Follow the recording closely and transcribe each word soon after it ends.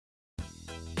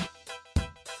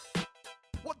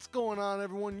going on,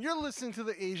 everyone? You're listening to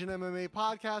the Asian MMA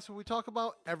Podcast, where we talk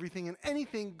about everything and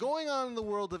anything going on in the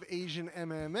world of Asian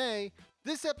MMA.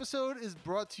 This episode is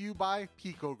brought to you by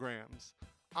Picograms.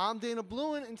 I'm Dana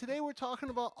Bluen, and today we're talking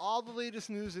about all the latest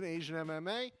news in Asian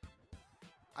MMA.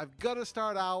 I've got to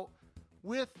start out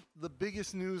with the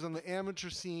biggest news on the amateur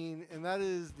scene, and that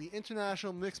is the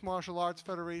International Mixed Martial Arts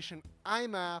Federation,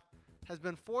 IMMAF, has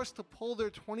been forced to pull their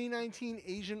 2019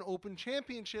 Asian Open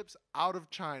Championships out of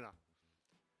China.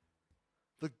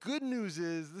 The good news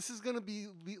is this is going to be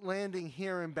landing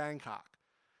here in Bangkok.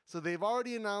 So they've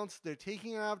already announced they're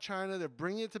taking it out of China. They're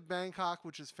bringing it to Bangkok,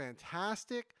 which is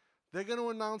fantastic. They're going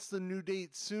to announce the new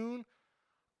date soon.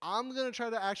 I'm going to try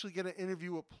to actually get an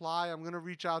interview with Plai. I'm going to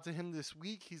reach out to him this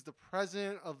week. He's the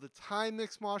president of the Thai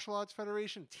Mixed Martial Arts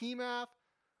Federation, TMMAF.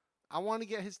 I want to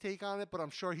get his take on it, but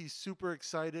I'm sure he's super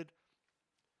excited.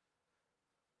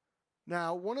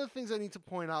 Now, one of the things I need to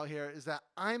point out here is that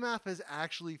IMMAF has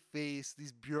actually faced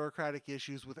these bureaucratic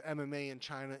issues with MMA in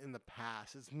China in the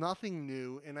past. It's nothing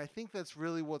new, and I think that's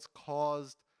really what's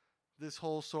caused this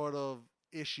whole sort of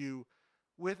issue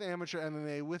with amateur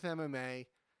MMA, with MMA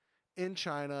in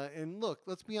China. And look,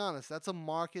 let's be honest, that's a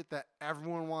market that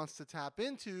everyone wants to tap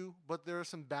into, but there are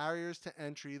some barriers to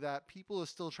entry that people are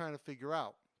still trying to figure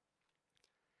out.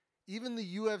 Even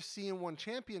the UFC and One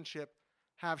Championship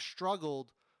have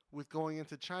struggled with going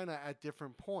into China at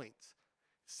different points,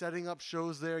 setting up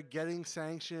shows there, getting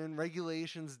sanctioned,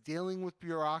 regulations, dealing with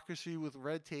bureaucracy, with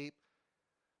red tape.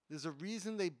 There's a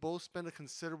reason they both spend a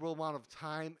considerable amount of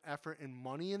time, effort, and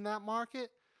money in that market,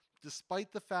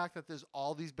 despite the fact that there's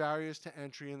all these barriers to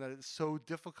entry and that it's so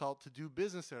difficult to do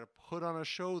business there, to put on a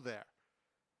show there.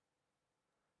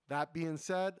 That being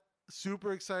said,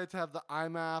 super excited to have the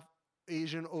IMMAF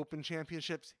Asian Open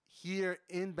Championships here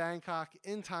in Bangkok,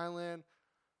 in Thailand.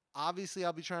 Obviously,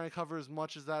 I'll be trying to cover as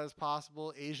much as that as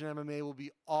possible. Asian MMA will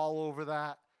be all over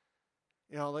that.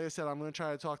 You know, like I said, I'm going to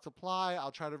try to talk to Plai.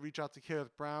 I'll try to reach out to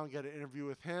Kerith Brown, get an interview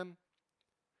with him.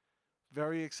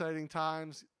 Very exciting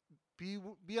times. Be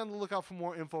on the lookout for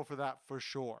more info for that for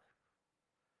sure.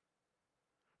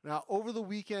 Now, over the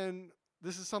weekend,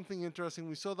 this is something interesting.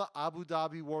 We saw the Abu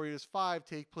Dhabi Warriors 5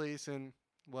 take place in,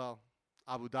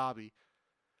 Abu Dhabi.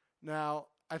 Now,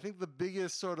 I think the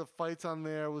biggest sort of fights on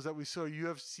there was that we saw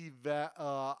UFC vet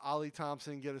Oli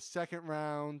Thompson get a second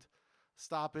round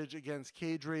stoppage against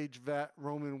cage rage vet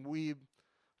Roman Webe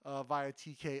via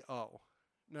TKO.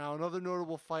 Now, another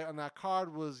notable fight on that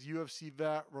card was UFC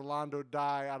vet Rolando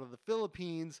Dy out of the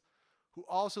Philippines, who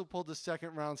also pulled a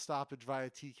second round stoppage via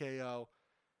TKO.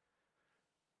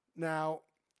 Now,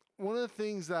 one of the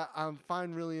things that I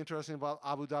find really interesting about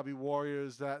Abu Dhabi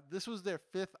Warriors is that this was their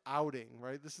fifth outing,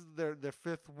 right? This is their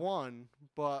fifth one,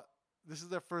 but this is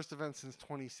their first event since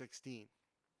 2016.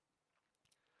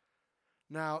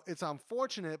 Now, it's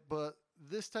unfortunate, but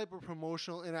this type of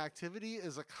promotional inactivity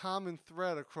is a common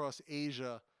thread across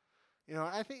Asia. You know,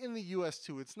 I think in the US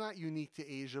too, it's not unique to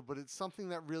Asia, but it's something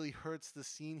that really hurts the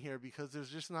scene here because there's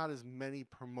just not as many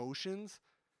promotions.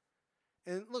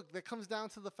 And look, that comes down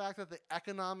to the fact that the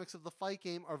economics of the fight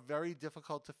game are very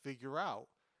difficult to figure out.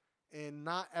 And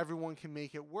not everyone can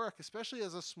make it work, especially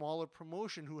as a smaller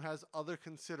promotion who has other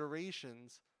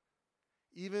considerations.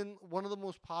 Even one of the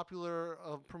most popular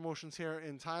promotions here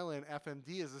in Thailand,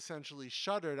 FMD, is essentially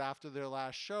shuttered after their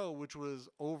last show, which was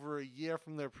over a year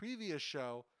from their previous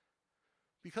show,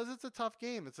 because it's a tough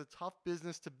game. It's a tough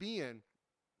business to be in.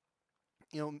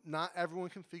 You know, not everyone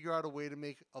can figure out a way to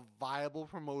make a viable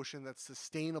promotion that's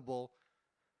sustainable,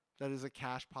 that is a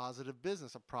cash positive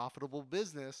business, a profitable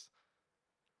business.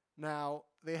 Now,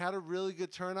 they had a really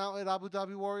good turnout at Abu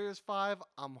Dhabi Warriors 5.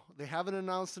 They haven't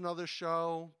announced another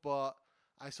show, but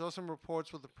I saw some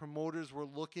reports where the promoters were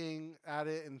looking at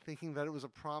it and thinking that it was a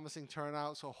promising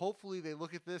turnout. So hopefully they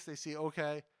look at this, they see,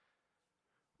 okay,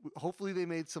 hopefully they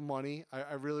made some money.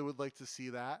 I really would like to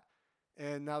see that.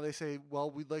 And now they say,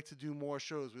 well, we'd like to do more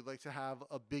shows. We'd like to have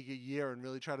a bigger year and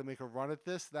really try to make a run at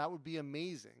this. That would be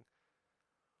amazing.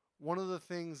 One of the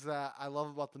things that I love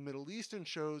about the Middle Eastern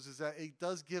shows is that it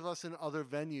does give us another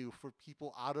venue for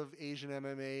people out of Asian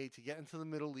MMA to get into the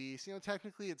Middle East. You know,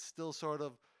 technically it's still sort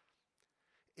of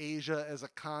Asia as a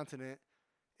continent.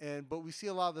 But we see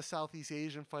a lot of the Southeast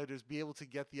Asian fighters be able to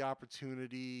get the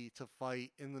opportunity to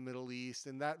fight in the Middle East,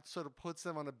 and that sort of puts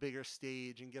them on a bigger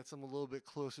stage and gets them a little bit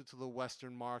closer to the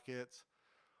Western markets,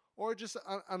 or just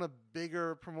on a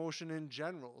bigger promotion in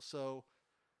general. So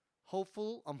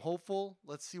I'm hopeful.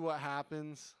 Let's see what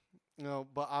happens. You know,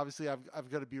 but obviously I've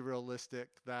got to be realistic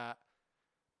that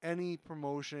any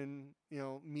promotion, you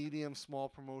know, medium, small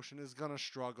promotion is going to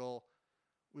struggle.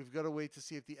 We've got to wait to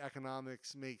see if the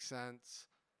economics make sense.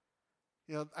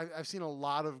 I've seen a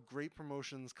lot of great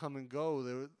promotions come and go.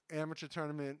 The amateur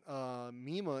tournament,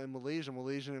 MIMA in Malaysia,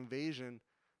 Malaysian Invasion,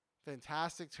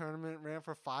 fantastic tournament, ran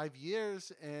for 5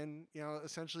 years, and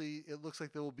essentially it looks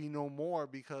like there will be no more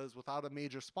because without a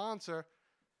major sponsor,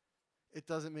 it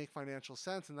doesn't make financial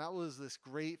sense. And that was this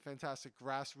great, fantastic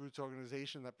grassroots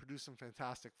organization that produced some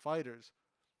fantastic fighters.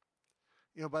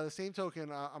 By the same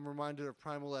token, I'm reminded of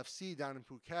Primal FC down in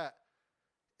Phuket.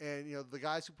 And, the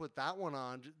guys who put that one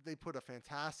on, they put a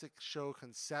fantastic show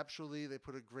conceptually. They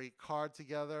put a great card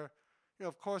together.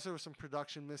 Of course, there were some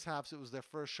production mishaps. It was their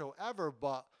first show ever,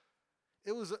 but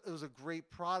it was a great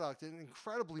product and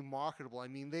incredibly marketable. I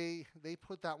mean, they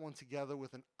put that one together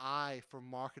with an eye for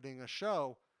marketing a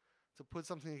show to put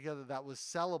something together that was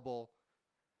sellable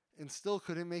and still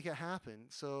couldn't make it happen.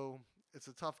 So it's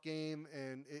a tough game,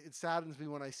 and it saddens me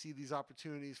when I see these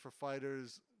opportunities for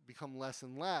fighters become less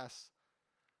and less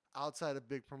outside of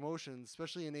big promotions,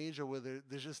 especially in Asia where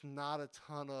there's just not a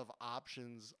ton of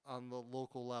options on the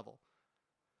local level.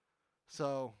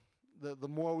 So the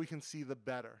more we can see, the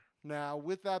better. Now,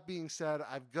 with that being said,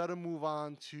 I've got to move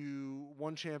on to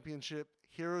one championship,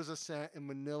 Heroes Ascent in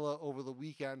Manila over the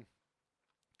weekend.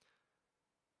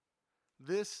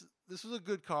 This was a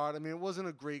good card. I mean, it wasn't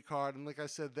a great card, and like I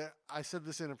said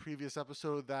this in a previous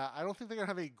episode that I don't think they're going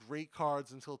to have any great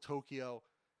cards until Tokyo.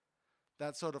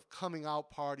 That sort of coming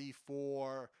out party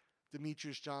for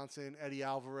Demetrius Johnson, Eddie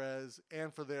Alvarez,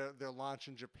 and for their launch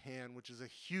in Japan, which is a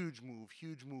huge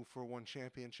move for one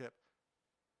championship.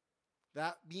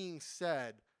 That being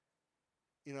said,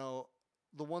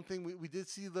 the one thing we did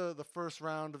see the first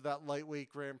round of that lightweight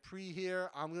Grand Prix here.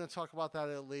 I'm going to talk about that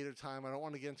at a later time. I don't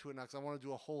want to get into it now because I want to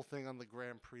do a whole thing on the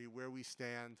Grand Prix, where we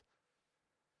stand.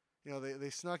 They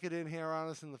snuck it in here on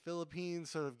us in the Philippines,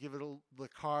 sort of give it the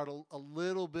card a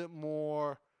little bit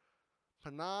more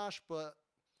panache, but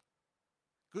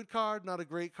good card, not a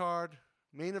great card.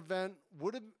 Main event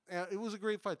it was a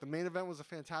great fight. The main event was a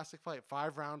fantastic fight,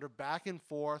 5-rounder, back and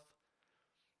forth.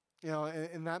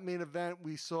 In that main event,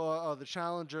 we saw the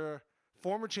challenger,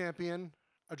 former champion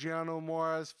Adriano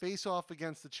Moraes, face off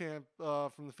against the champ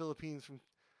from the Philippines from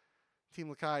Team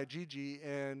Lakay, Geje,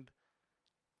 and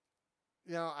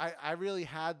I really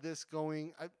had this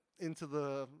going into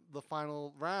the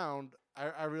final round.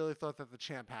 I really thought that the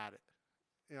champ had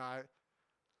it.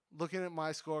 Looking at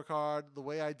my scorecard, the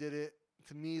way I did it,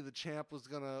 to me, the champ was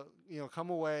going to,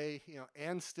 come away,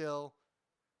 and still.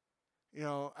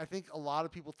 I think a lot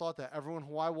of people thought that. Everyone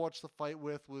who I watched the fight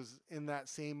with was in that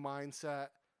same mindset.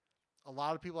 A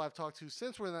lot of people I've talked to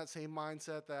since were in that same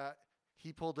mindset that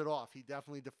he pulled it off. He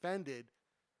definitely defended.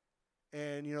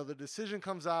 And, the decision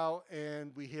comes out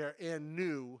and we hear and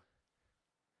new.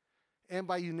 And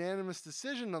by unanimous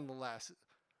decision nonetheless,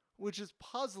 which is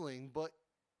puzzling. But,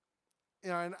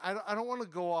 and I don't want to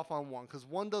go off on one because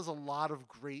one does a lot of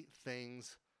great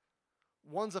things.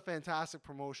 One's a fantastic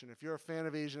promotion. If you're a fan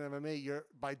of Asian MMA, you're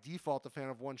by default a fan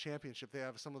of One Championship. They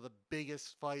have some of the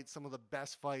biggest fights, some of the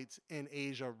best fights in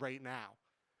Asia right now.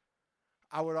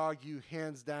 I would argue,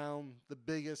 hands down, the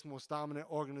biggest, most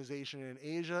dominant organization in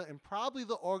Asia, and probably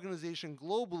the organization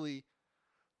globally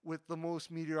with the most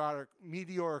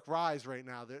meteoric rise right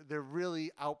now. They're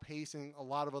really outpacing a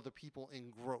lot of other people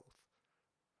in growth.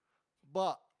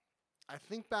 But I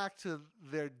think back to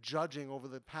their judging over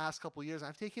the past couple of years.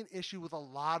 I've taken issue with a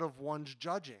lot of One's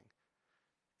judging.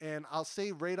 And I'll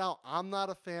say right out, I'm not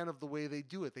a fan of the way they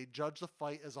do it. They judge the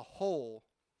fight as a whole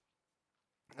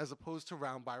as opposed to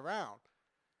round by round.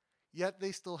 Yet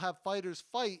they still have fighters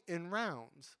fight in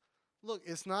rounds. Look,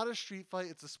 it's not a street fight.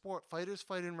 It's a sport. Fighters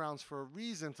fight in rounds for a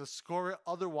reason. To score it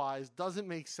otherwise doesn't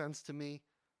make sense to me.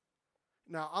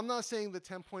 Now, I'm not saying the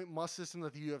 10-point must system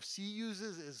that the UFC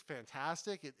uses is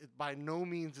fantastic. It by no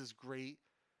means is great.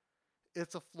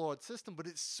 It's a flawed system, but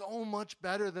it's so much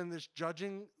better than this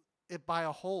judging it by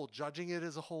a whole, judging it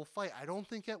as a whole fight. I don't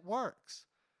think it works.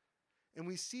 And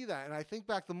we see that. And I think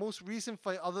back, the most recent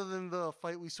fight, other than the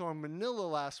fight we saw in Manila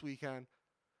last weekend,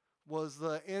 was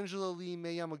the Angela Lee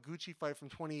Mei Yamaguchi fight from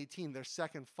 2018, their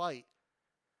second fight.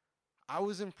 I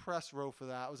was in press row for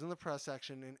that. I was in the press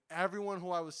section, and everyone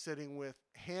who I was sitting with,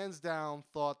 hands down,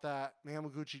 thought that Mei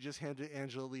Yamaguchi just handed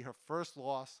Angela Lee her first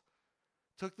loss,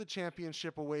 took the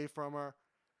championship away from her.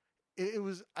 It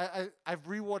was I've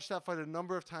rewatched that fight a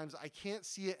number of times. I can't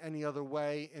see it any other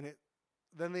way. And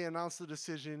then they announced the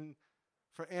decision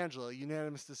for Angela,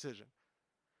 unanimous decision,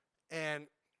 and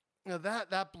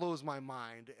that blows my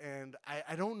mind. And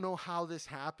I don't know how this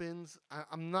happens.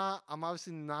 I'm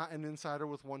obviously not an insider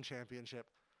with One Championship.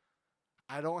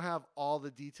 I don't have all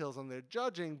the details on their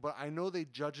judging, but I know they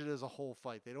judge it as a whole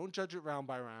fight. They don't judge it round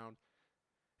by round.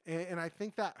 And I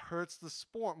think that hurts the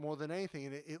sport more than anything.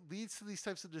 And it leads to these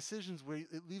types of decisions where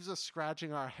it leaves us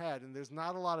scratching our head, and there's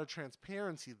not a lot of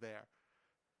transparency there.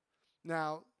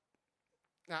 Now,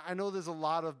 I know there's a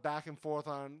lot of back and forth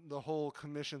on the whole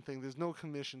commission thing. There's no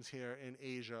commissions here in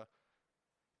Asia.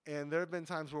 And there have been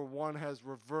times where one has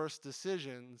reversed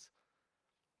decisions.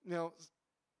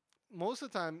 Most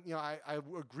of the time, I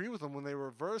agree with them when they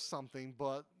reverse something.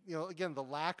 But, again, the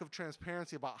lack of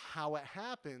transparency about how it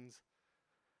happens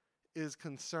is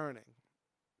concerning.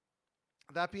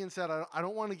 That being said, I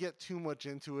don't want to get too much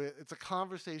into it. It's a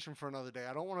conversation for another day.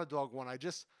 I don't want to dog one. I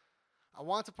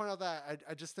want to point out that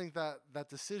I just think that that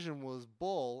decision was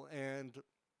bull,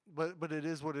 but it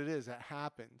is what it is. It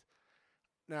happened.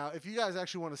 Now, if you guys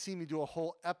actually want to see me do a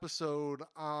whole episode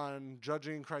on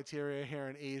judging criteria here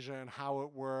in Asia and how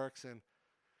it works, and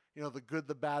the good,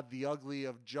 the bad, the ugly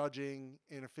of judging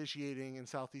and officiating in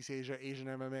Southeast Asia, Asian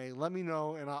MMA, let me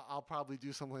know, and I'll probably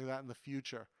do something like that in the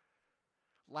future.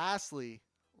 Lastly,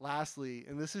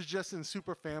 and this is just in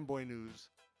super fanboy news,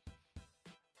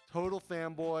 total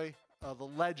fanboy, the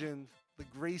legend, the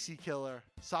Gracie Killer,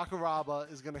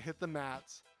 Sakuraba is going to hit the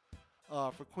mats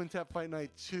for Quintet Fight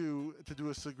Night 2 to do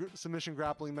a submission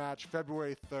grappling match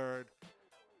February 3rd.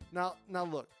 Now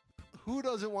look, who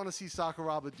doesn't want to see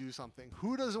Sakuraba do something?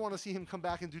 Who doesn't want to see him come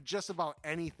back and do just about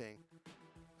anything?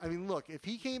 I mean, look, if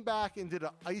he came back and did an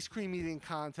ice cream eating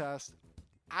contest,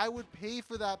 I would pay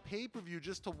for that pay-per-view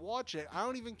just to watch it. I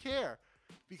don't even care,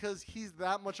 because he's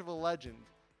that much of a legend.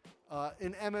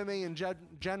 In MMA in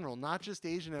general, not just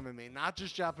Asian MMA, not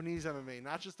just Japanese MMA,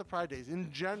 not just the Pride Days. In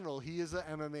general, he is an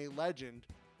MMA legend.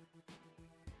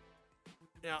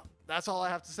 That's all I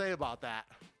have to say about that.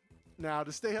 Now,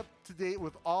 to stay up to date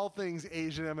with all things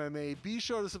Asian MMA, be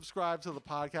sure to subscribe to the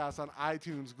podcast on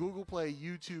iTunes, Google Play,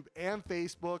 YouTube, and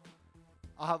Facebook.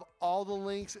 I'll have all the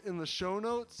links in the show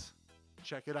notes.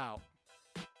 Check it out.